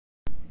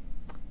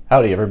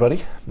Howdy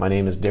everybody, my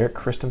name is Derek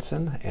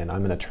Christensen and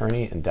I'm an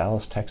attorney in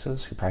Dallas,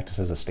 Texas who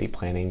practices estate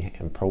planning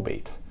and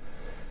probate.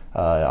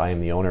 I am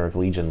the owner of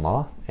Legion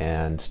Law,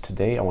 and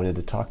today I wanted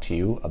to talk to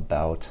you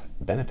about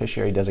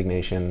beneficiary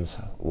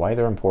designations, why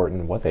they're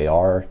important, what they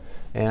are,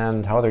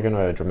 and how they're going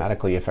to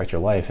dramatically affect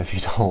your life if you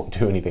don't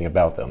do anything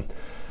about them.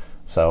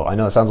 So I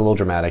know it sounds a little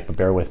dramatic, but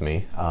bear with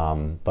me.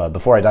 But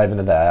before I dive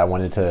into that, I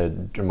wanted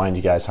to remind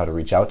you guys how to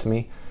reach out to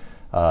me.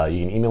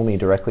 You can email me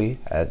directly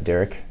at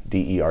Derek,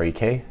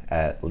 D-E-R-E-K,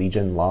 at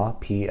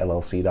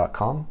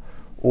legionlawpllc.com,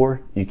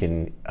 or you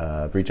can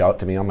reach out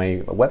to me on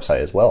my website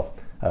as well,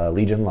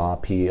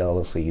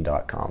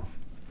 legionlawpllc.com.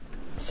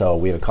 So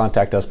we have a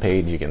contact us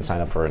page. You can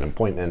sign up for an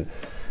appointment,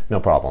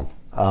 no problem.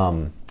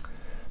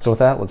 So with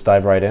that, let's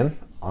dive right in.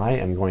 I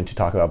am going to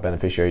talk about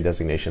beneficiary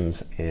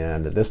designations,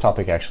 and this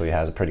topic actually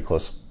has a pretty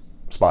close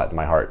spot in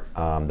my heart.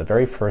 The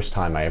very first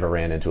time I ever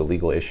ran into a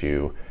legal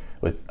issue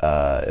with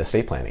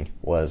estate planning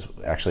was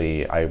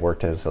actually, I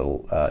worked as in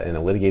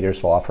a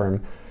litigator's law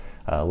firm.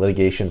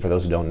 Litigation, for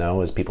those who don't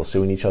know, is people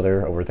suing each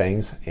other over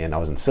things, and I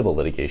was in civil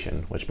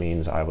litigation, which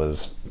means I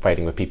was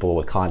fighting with people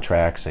with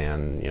contracts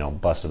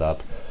and busted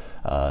up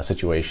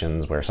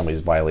situations where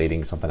somebody's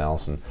violating something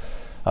else. And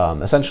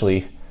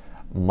essentially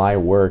my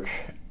work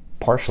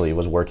partially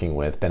was working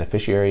with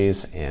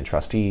beneficiaries and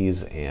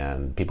trustees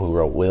and people who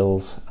wrote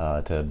wills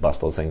to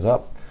bust those things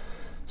up.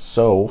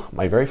 So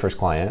my very first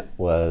client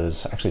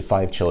was actually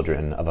 5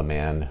 children of a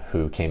man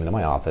who came into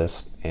my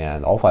office,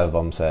 and all 5 of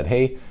them said,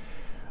 hey,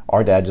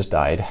 our dad just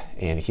died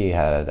and he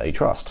had a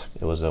trust.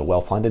 It was a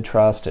well-funded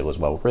trust, it was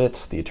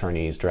well-writ, the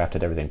attorneys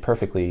drafted everything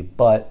perfectly,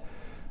 but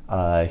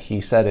he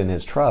said in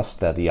his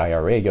trust that the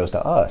IRA goes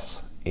to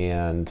us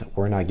and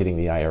we're not getting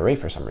the IRA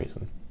for some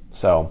reason.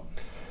 So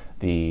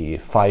the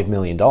 $5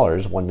 million,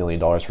 $1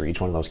 million for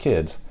each one of those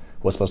kids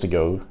was supposed to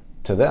go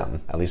to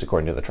them, at least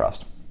according to the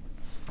trust.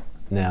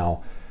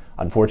 Now,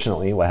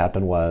 unfortunately, what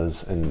happened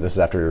was, and this is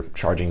after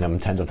charging them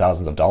tens of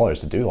thousands of dollars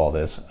to do all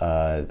this,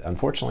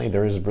 unfortunately,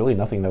 there is really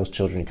nothing those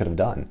children could have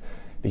done,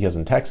 because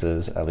in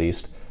Texas, at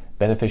least,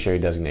 beneficiary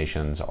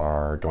designations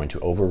are going to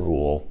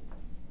overrule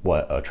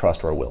what a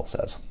trust or a will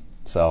says.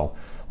 So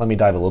let me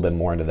dive a little bit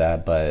more into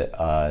that, but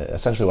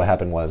essentially what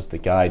happened was the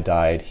guy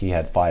died, he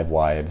had 5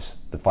 wives,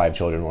 the 5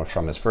 children were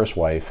from his first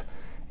wife,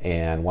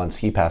 and once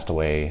he passed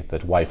away,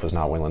 the wife was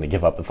not willing to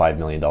give up the $5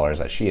 million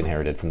that she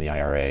inherited from the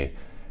IRA,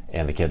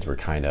 and the kids were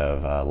kind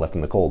of left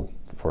in the cold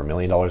for $1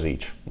 million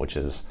each, which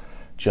is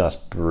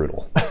just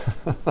brutal.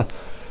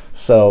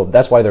 So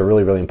that's why they're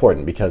really, really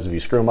important, because if you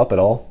screw them up at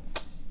all,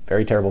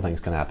 very terrible things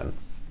can happen.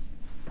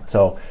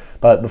 So,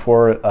 but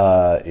before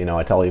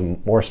I tell you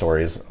more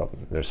stories,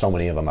 there's so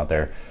many of them out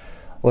there,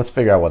 let's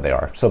figure out what they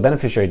are. So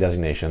beneficiary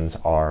designations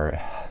are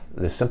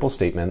this simple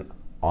statement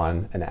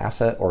on an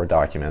asset or a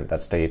document that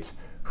states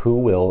who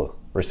will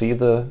receive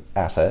the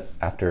asset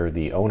after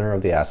the owner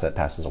of the asset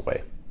passes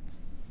away.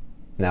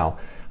 Now,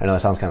 I know that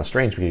sounds kind of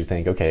strange because you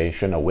think, okay,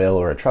 shouldn't a will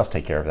or a trust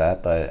take care of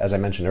that? But as I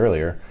mentioned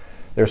earlier,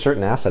 there are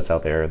certain assets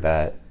out there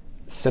that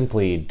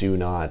simply do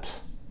not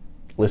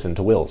listen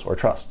to wills or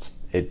trusts.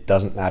 It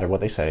doesn't matter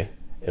what they say.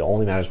 It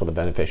only matters what the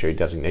beneficiary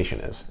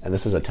designation is. And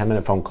this is a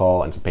 10-minute phone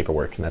call and some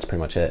paperwork, and that's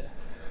pretty much it.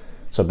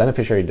 So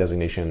beneficiary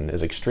designation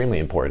is extremely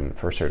important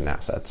for certain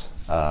assets.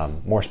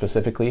 More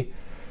specifically,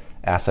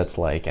 assets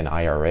like an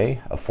IRA,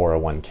 a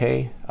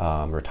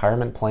 401k,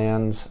 retirement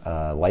plans,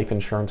 life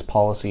insurance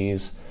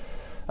policies,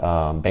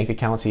 bank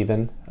accounts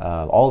even,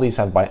 all these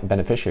have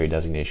beneficiary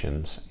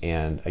designations,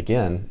 and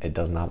again, it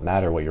does not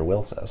matter what your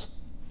will says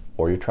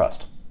or your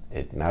trust.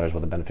 It matters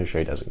what the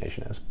beneficiary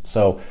designation is.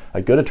 So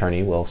a good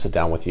attorney will sit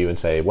down with you and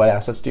say, what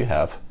assets do you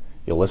have?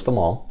 You'll list them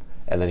all,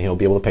 and then he'll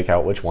be able to pick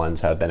out which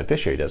ones have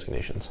beneficiary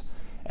designations,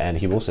 and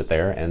he will sit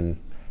there and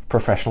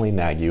professionally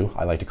nag you,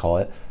 I like to call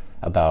it,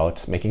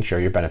 about making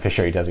sure your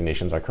beneficiary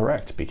designations are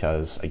correct,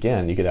 because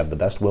again, you could have the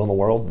best will in the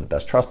world, the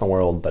best trust in the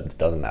world, but it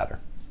doesn't matter.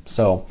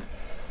 So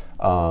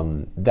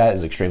that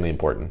is extremely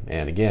important.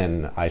 And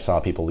again, I saw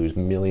people lose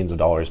millions of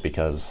dollars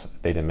because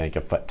they didn't make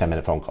a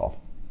 10-minute phone call.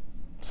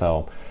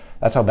 So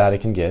that's how bad it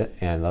can get,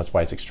 and that's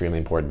why it's extremely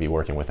important to be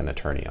working with an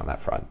attorney on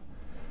that front.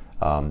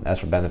 As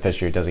for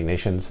beneficiary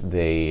designations,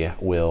 they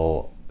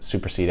will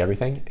supersede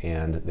everything,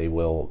 and they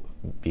will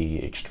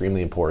be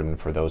extremely important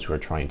for those who are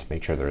trying to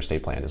make sure their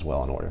estate plan is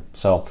well in order.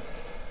 So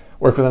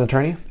work with an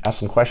attorney, ask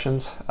some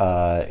questions,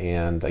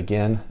 and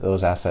again,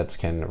 those assets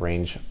can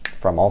range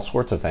from all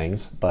sorts of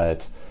things,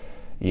 but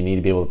you need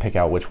to be able to pick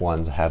out which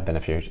ones have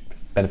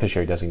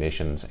beneficiary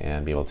designations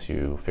and be able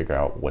to figure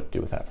out what to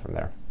do with that from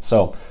there.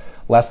 So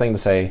last thing to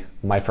say,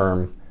 my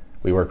firm,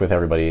 we work with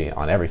everybody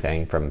on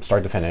everything from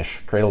start to finish,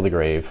 cradle to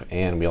grave,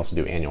 and we also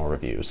do annual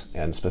reviews.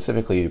 And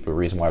specifically, the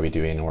reason why we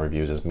do annual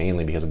reviews is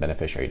mainly because of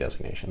beneficiary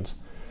designations.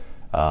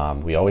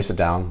 We always sit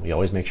down, we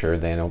always make sure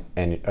they know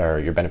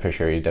your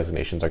beneficiary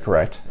designations are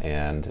correct,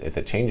 and if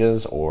it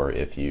changes or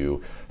if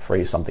you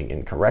phrase something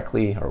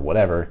incorrectly or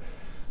whatever,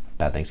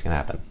 bad things can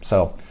happen.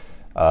 So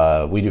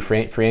we do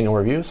free annual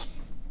reviews,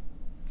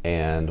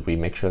 and we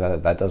make sure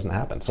that that doesn't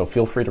happen. So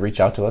feel free to reach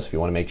out to us if you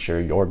want to make sure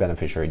your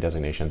beneficiary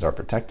designations are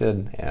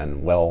protected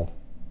and well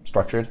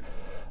structured.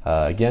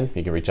 Again,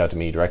 you can reach out to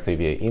me directly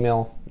via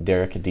email,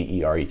 Derek,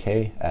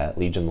 D-E-R-E-K, at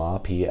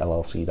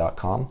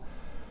legionlawplc.com,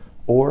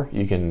 or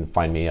you can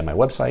find me at my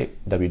website,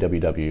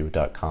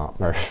 www.com,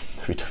 or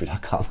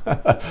www.com,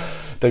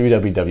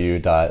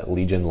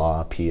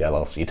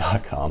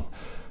 www.legionlawplc.com.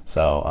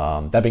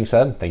 So that being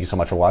said, thank you so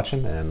much for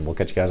watching, and we'll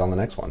catch you guys on the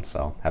next one.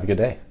 So have a good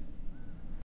day.